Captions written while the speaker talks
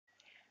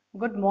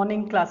Good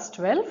morning, class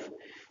 12.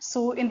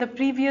 So, in the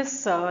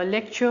previous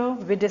lecture,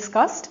 we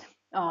discussed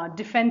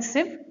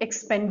defensive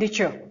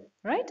expenditure,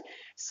 right?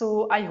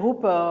 So, I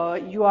hope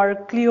you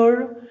are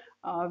clear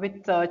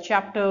with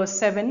chapter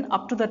 7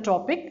 up to the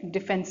topic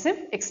defensive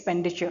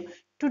expenditure.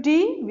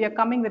 Today, we are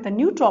coming with a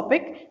new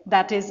topic,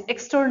 that is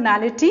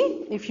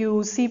externality. If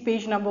you see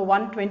page number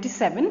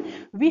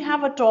 127, we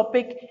have a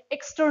topic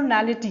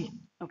externality.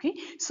 Okay,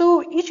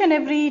 so each and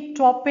every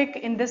topic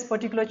in this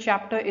particular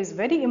chapter is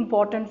very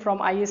important from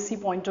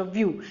ISC point of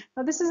view.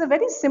 Now, this is a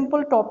very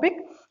simple topic.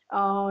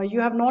 You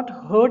have not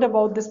heard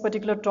about this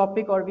particular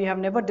topic, or we have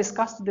never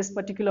discussed this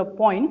particular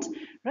point,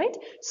 right?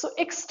 So,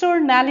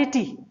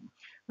 externality.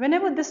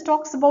 Whenever this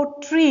talks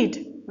about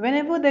trade,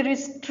 whenever there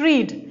is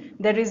trade,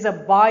 there is a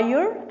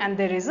buyer and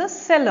there is a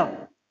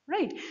seller.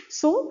 Right.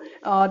 So,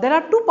 there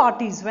are two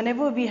parties.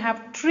 Whenever we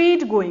have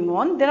trade going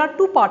on, there are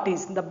two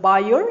parties, the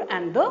buyer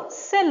and the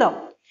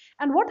seller.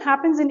 And what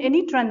happens in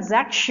any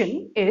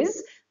transaction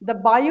is the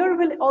buyer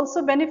will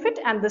also benefit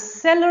and the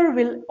seller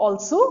will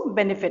also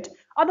benefit.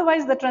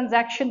 Otherwise, the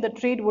transaction, the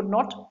trade would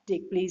not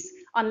take place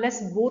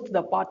unless both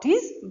the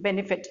parties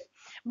benefit.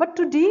 But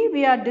today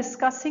we are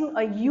discussing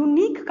a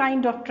unique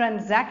kind of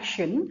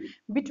transaction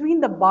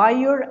between the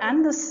buyer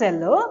and the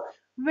seller,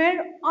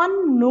 where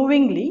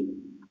unknowingly,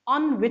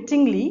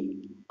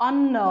 unwittingly,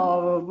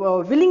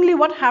 unwillingly,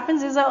 what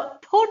happens is a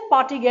third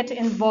party get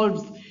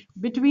involved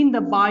between the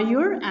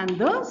buyer and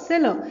the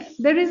seller.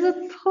 There is a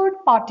third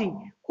party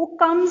who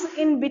comes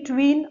in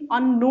between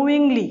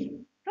unknowingly,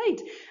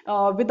 right,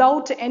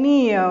 without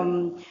any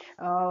role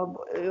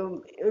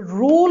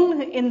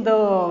in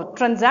the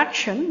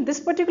transaction. This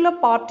particular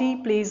party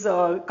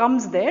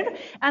comes there,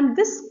 and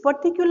this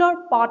particular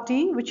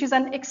party, which is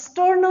an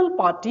external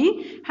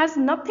party, has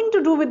nothing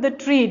to do with the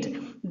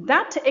trade.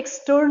 That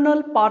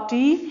external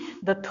party,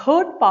 the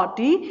third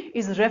party,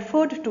 is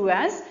referred to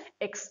as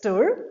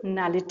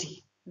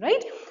externality.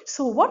 Right?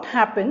 So what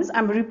happens,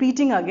 I'm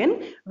repeating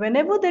again,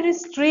 whenever there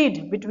is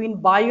trade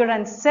between buyer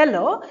and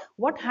seller,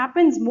 what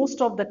happens most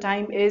of the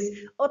time is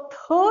a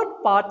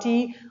third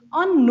party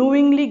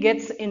unknowingly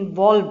gets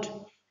involved.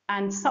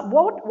 And so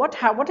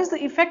what is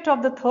the effect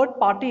of the third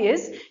party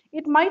is,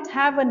 it might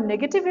have a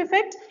negative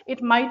effect,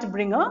 it might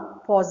bring a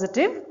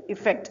positive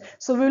effect.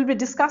 So we will be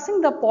discussing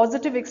the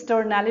positive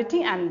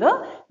externality and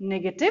the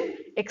negative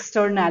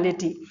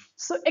externality.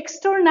 So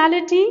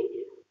externality,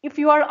 if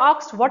you are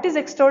asked what is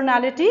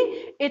externality,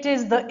 it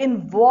is the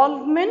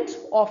involvement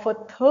of a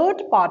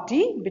third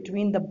party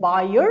between the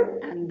buyer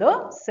and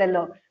the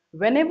seller.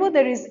 Whenever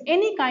there is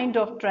any kind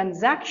of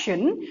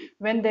transaction,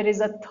 when there is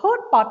a third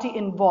party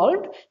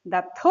involved,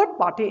 that third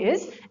party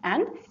is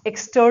an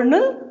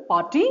external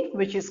party,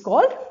 which is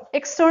called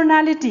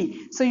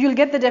externality. So you'll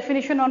get the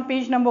definition on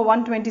page number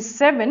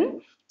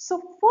 127.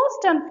 So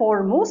first and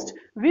foremost,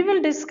 we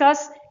will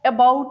discuss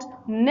about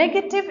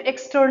negative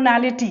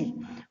externality.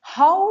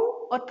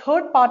 How a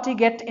third party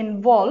get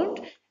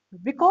involved,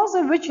 because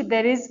of which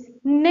there is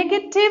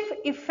negative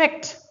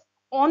effect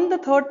on the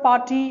third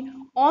party,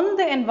 on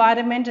the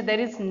environment. There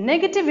is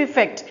negative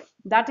effect,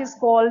 that is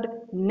called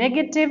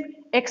negative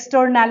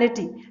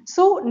externality.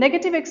 So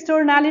negative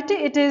externality,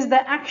 it is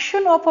the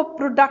action of a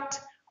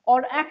product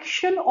or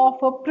action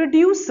of a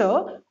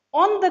producer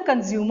on the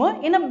consumer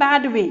in a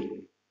bad way.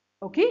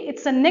 Okay,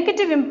 it's a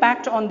negative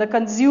impact on the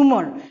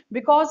consumer,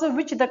 because of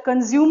which the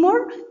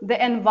consumer, the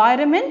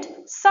environment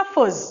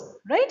suffers,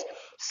 right?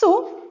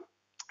 So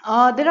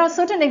there are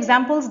certain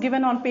examples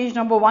given on page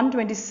number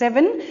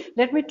 127.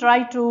 Let me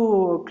try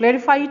to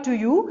clarify to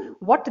you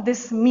what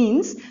this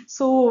means.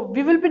 So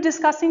we will be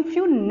discussing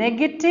few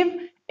negative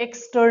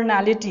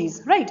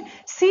externalities, right?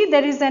 See,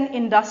 there is an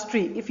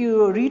industry. If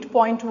you read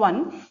point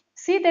 1,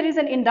 see, there is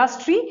an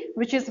industry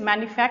which is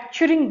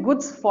manufacturing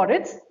goods for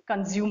its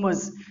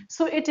consumers.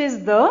 So it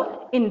is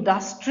the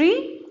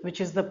industry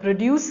which is the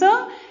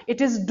producer.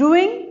 It is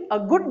doing a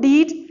good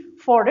deed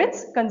for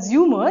its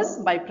consumers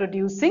by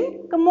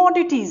producing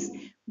commodities.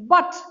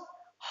 But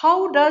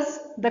how does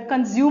the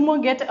consumer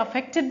get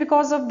affected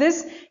because of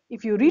this?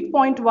 If you read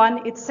point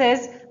 1, it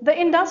says the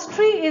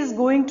industry is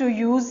going to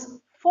use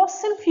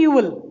fossil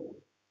fuel.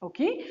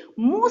 Okay,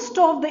 most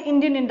of the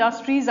Indian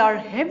industries are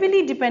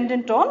heavily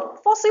dependent on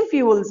fossil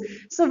fuels.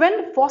 So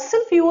when fossil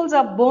fuels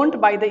are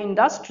burnt by the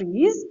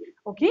industries,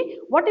 okay,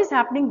 what is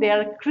happening? They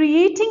are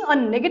creating a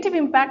negative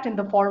impact in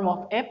the form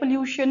of air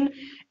pollution,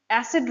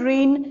 acid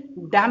rain,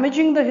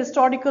 damaging the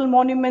historical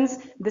monuments.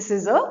 This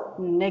is a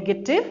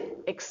negative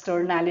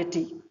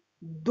externality.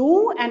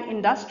 Though an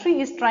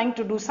industry is trying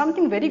to do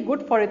something very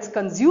good for its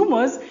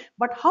consumers,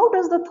 but how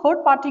does the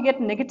third party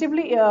get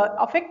negatively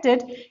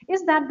affected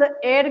is that the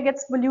air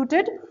gets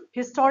polluted,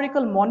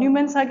 historical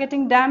monuments are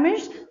getting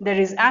damaged, there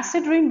is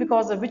acid rain,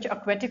 because of which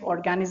aquatic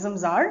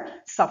organisms are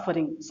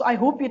suffering. So I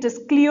hope it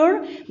is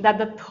clear that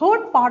the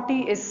third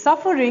party is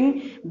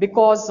suffering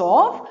because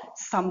of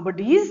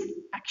somebody's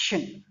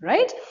action,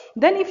 right?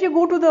 Then if you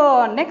go to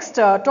the next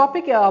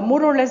topic,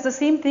 more or less the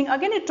same thing.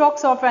 Again, it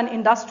talks of an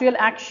industrial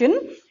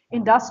action.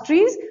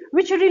 Industries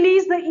which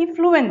release the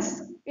effluents.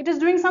 It is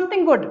doing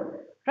something good.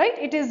 right?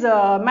 It is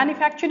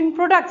manufacturing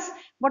products.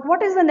 But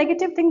what is the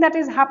negative thing that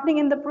is happening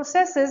in the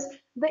process is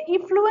the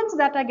effluents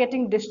that are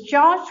getting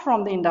discharged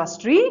from the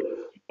industry,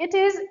 it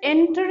is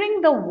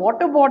entering the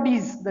water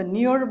bodies, the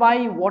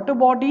nearby water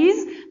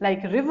bodies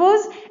like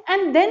rivers,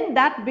 and then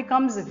that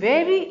becomes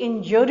very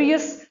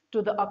injurious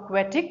to the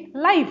aquatic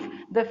life.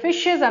 The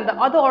fishes and the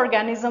other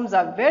organisms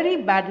are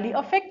very badly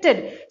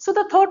affected. So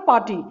the third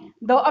party,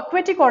 the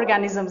aquatic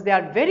organisms, they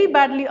are very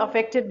badly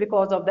affected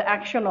because of the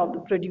action of the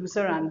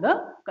producer and the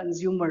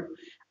consumer.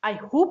 I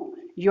hope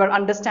you are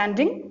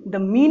understanding the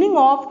meaning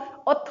of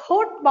a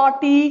third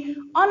party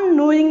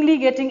unknowingly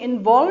getting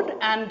involved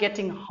and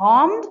getting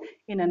harmed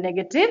in a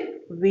negative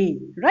way,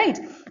 right?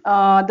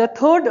 The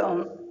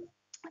third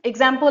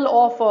example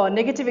of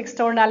negative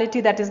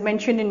externality that is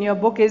mentioned in your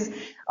book is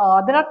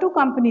there are two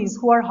companies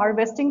who are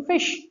harvesting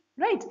fish,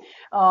 right?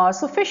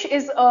 So fish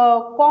is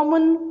a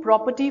common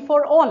property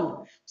for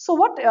all. So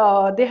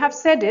what they have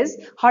said is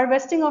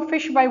harvesting of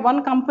fish by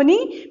one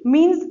company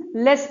means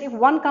less. If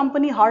one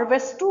company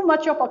harvests too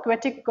much of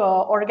aquatic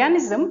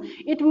organism,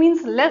 it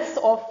means less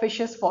of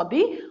fishes for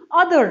the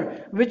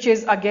other, which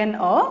is again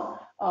a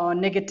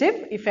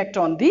negative effect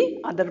on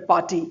the other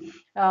party.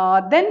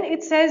 Then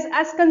it says,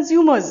 as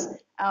consumers,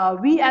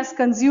 we as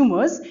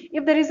consumers,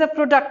 if there is a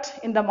product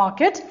in the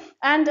market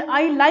and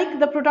I like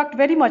the product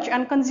very much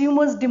and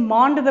consumers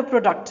demand the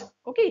product,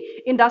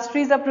 okay,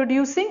 industries are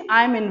producing,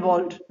 I am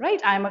involved,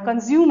 right? I am a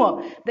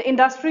consumer, the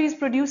industry is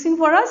producing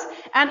for us,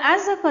 and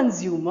as a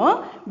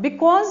consumer,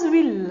 because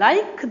we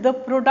like the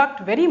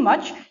product very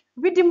much,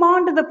 we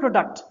demand the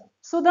product.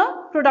 So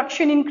the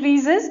production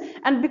increases,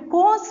 and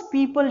because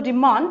people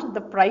demand,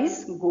 the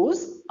price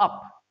goes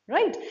up,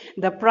 right?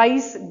 The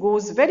price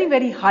goes very,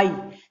 very high.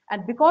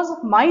 And because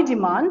of my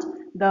demand,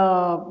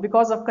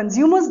 because of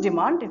consumers'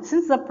 demand,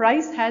 since the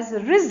price has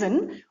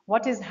risen,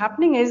 what is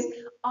happening is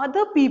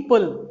other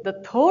people,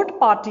 the third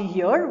party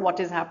here, what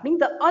is happening,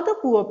 the other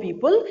poor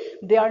people,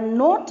 they are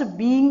not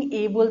being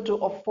able to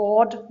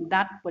afford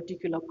that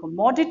particular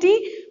commodity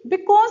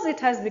because it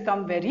has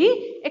become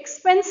very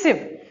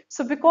expensive.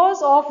 So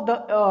because of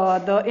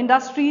the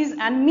industries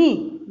and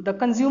me, the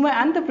consumer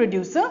and the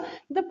producer,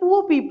 the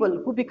poor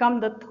people who become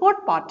the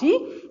third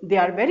party, they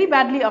are very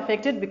badly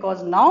affected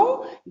because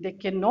now they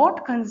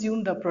cannot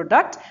consume the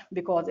product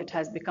because it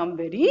has become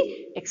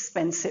very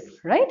expensive,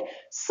 right?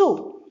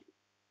 So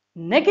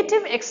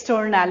negative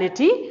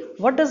externality.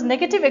 What does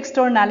negative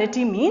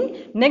externality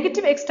mean?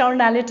 Negative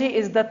externality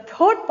is the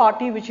third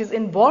party which is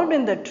involved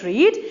in the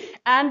trade,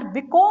 and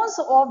because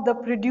of the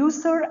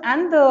producer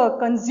and the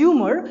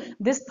consumer,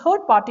 this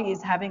third party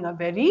is having a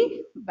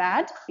very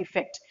bad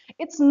effect.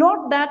 It's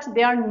not that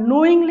they are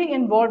knowingly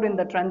involved in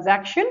the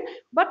transaction,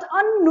 but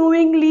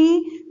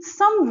unknowingly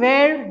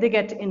somewhere they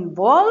get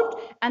involved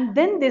and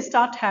then they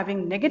start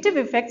having negative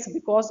effects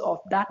because of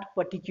that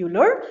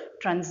particular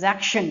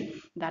transaction.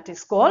 That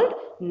is called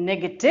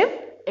negative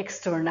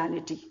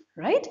externality,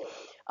 right?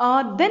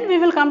 Then we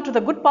will come to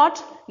the good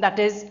part, that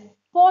is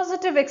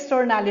positive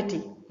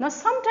externality. Now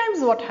sometimes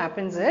what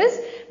happens is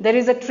there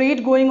is a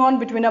trade going on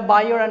between a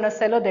buyer and a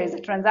seller, there is a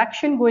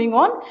transaction going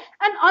on,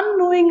 and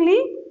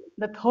unknowingly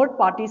the third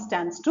party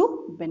stands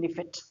to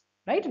benefit,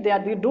 right?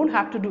 They don't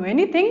have to do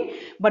anything,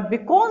 but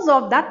because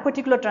of that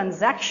particular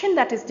transaction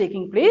that is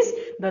taking place,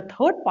 the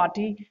third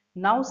party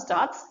now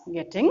starts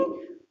getting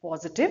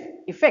positive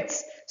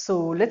effects. So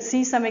let's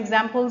see some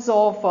examples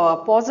of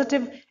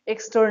positive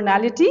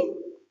externality.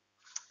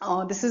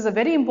 This is a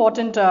very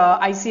important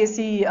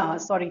ISC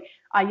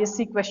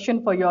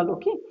question for you all,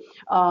 okay?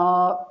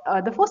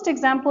 The first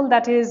example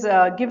that is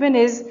given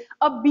is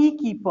a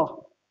beekeeper,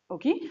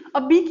 okay?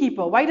 A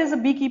beekeeper, why does a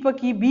beekeeper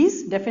keep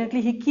bees?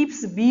 Definitely he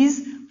keeps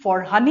bees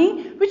for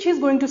honey, which he is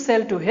going to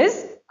sell to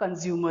his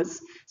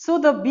consumers. So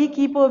the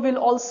beekeeper will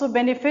also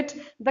benefit.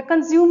 The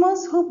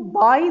consumers who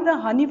buy the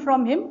honey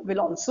from him will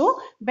also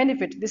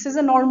benefit. This is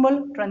a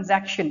normal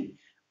transaction.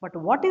 But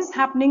what is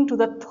happening to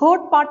the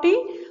third party?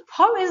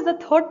 How is the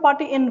third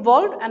party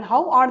involved and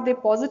how are they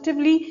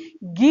positively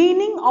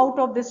gaining out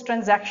of this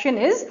transaction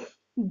is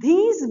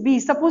these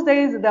bees, suppose there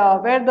is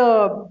where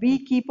the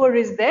beekeeper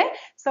is there,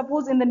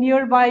 suppose in the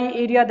nearby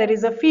area there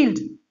is a field,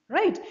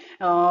 right?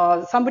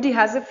 Somebody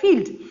has a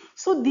field.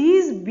 So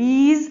these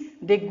bees,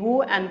 they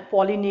go and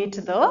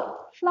pollinate the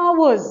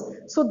flowers.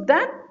 So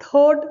that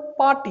third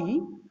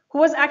party who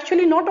was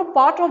actually not a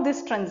part of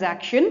this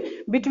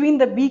transaction between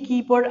the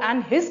beekeeper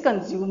and his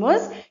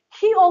consumers,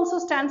 he also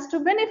stands to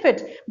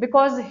benefit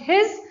because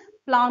his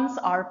plants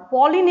are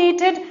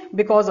pollinated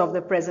because of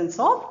the presence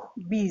of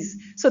bees.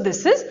 So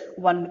this is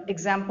one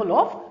example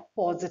of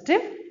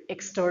positive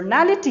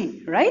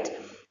externality, right?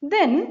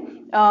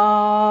 Then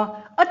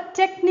a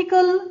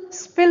technical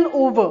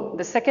spillover,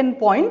 the second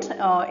point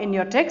in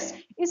your text,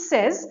 it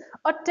says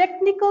a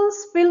technical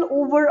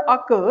spillover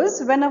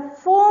occurs when a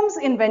firm's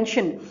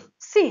invention,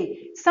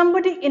 see,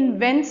 somebody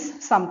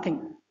invents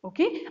something,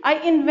 okay? I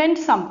invent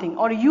something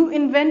or you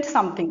invent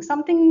something,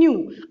 something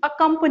new, a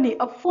company,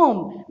 a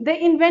firm, they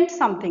invent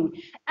something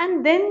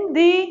and then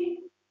they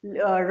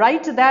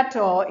write that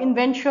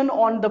invention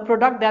on the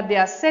product that they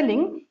are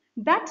selling.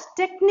 that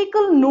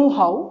technical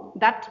know-how,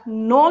 that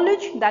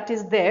knowledge that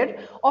is there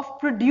of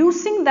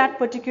producing that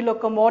particular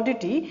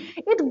commodity,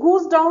 it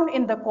goes down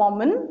in the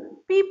common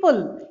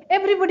people.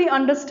 Everybody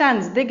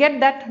understands, they get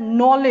that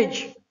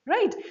knowledge,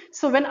 right?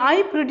 So when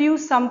I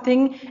produce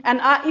something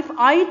and if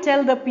I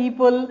tell the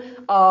people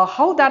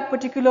how that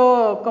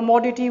particular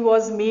commodity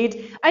was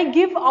made, I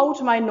give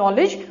out my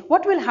knowledge,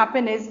 what will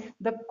happen is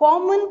the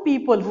common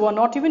people who are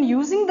not even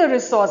using the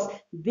resource,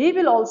 they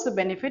will also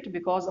benefit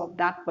because of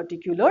that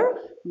particular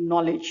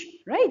knowledge,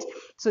 right?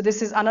 So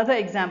this is another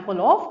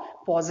example of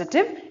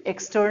positive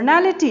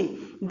externality.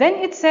 Then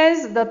it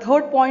says, the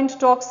third point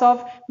talks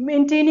of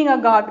maintaining a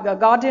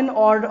garden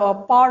or a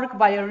park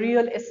by a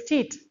real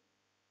estate.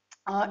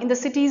 In the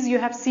cities you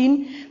have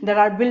seen there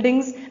are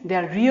buildings,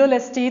 there are real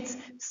estates.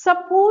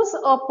 Suppose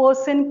a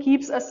person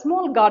keeps a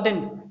small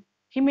garden,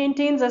 he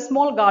maintains a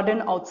small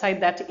garden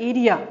outside that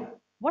area.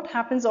 What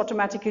happens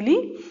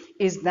automatically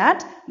is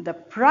that the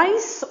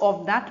price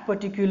of that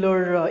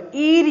particular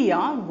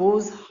area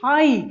goes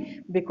high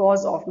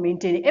because of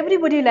maintaining.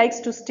 Everybody likes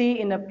to stay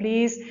in a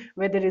place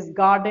where there is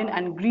garden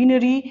and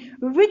greenery,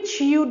 which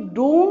you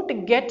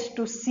don't get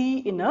to see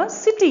in a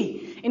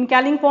city. In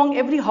Kalimpong,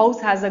 every house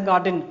has a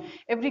garden.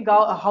 Every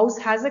house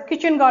has a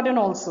kitchen garden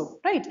also,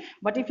 right?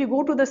 But if you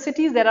go to the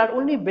cities, there are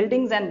only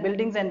buildings and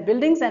buildings and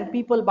buildings, and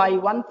people buy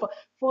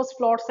first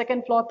floor,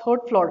 second floor,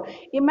 third floor.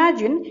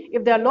 Imagine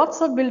if there are lots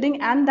of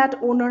building and that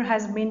owner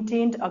has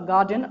maintained a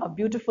garden, a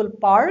beautiful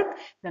park,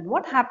 then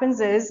what happens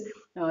is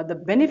the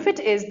benefit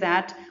is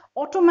that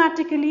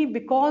automatically,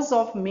 because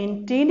of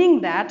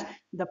maintaining that,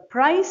 the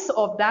price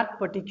of that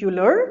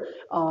particular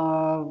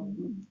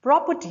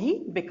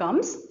property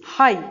becomes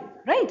high,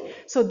 right?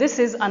 So this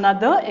is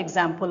another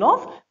example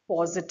of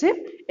positive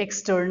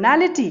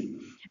externality.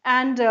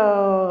 And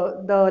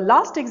the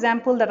last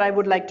example that I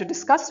would like to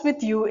discuss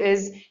with you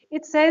is,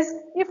 it says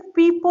if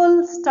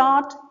people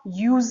start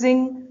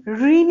using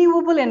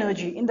renewable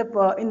energy. In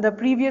the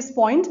previous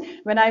point,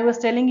 when I was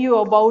telling you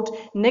about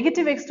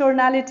negative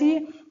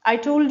externality, I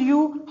told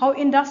you how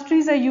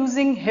industries are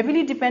using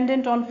heavily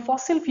dependent on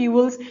fossil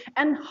fuels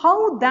and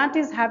how that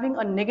is having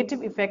a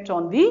negative effect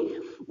on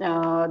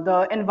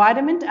the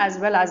environment as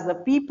well as the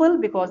people,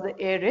 because the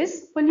air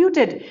is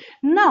polluted.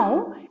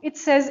 Now it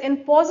says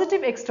in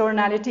positive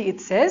externality,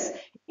 it says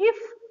if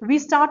we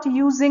start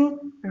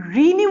using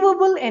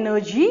renewable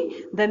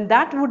energy, then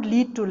that would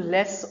lead to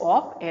less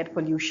of air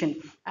pollution.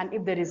 And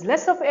if there is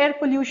less of air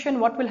pollution,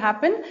 what will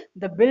happen?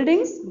 The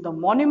buildings, the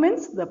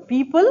monuments, the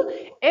people,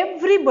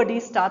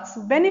 everybody starts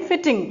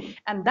benefiting,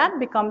 and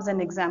that becomes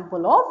an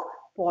example of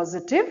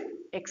positive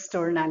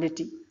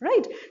externality,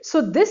 right?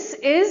 So this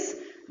is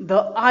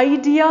the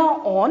idea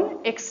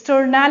on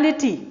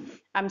externality.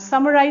 I'm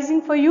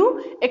summarizing for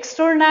you.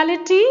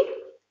 Externality: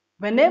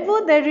 whenever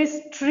there is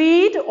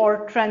trade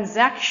or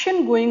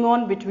transaction going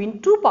on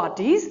between two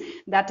parties,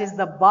 that is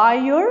the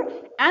buyer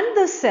and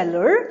the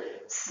seller,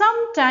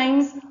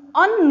 sometimes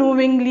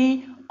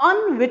unknowingly,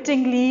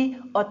 unwittingly,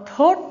 a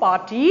third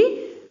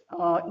party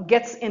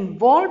gets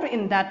involved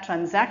in that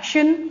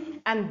transaction,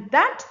 and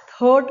that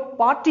third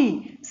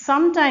party,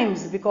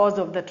 sometimes because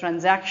of the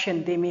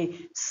transaction, they may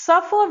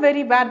suffer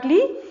very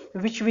badly,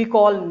 which we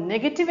call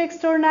negative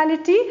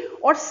externality,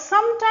 or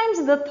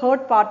sometimes the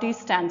third party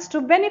stands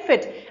to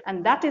benefit,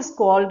 and that is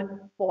called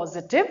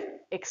positive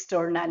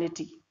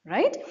externality,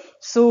 right?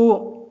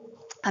 So,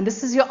 and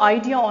this is your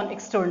idea on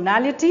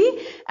externality,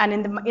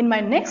 and in my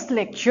next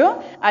lecture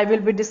I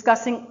will be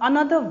discussing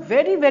another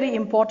very, very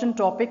important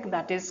topic,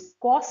 that is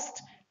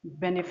cost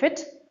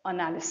benefit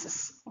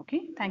analysis.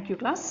 Okay, thank you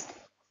class.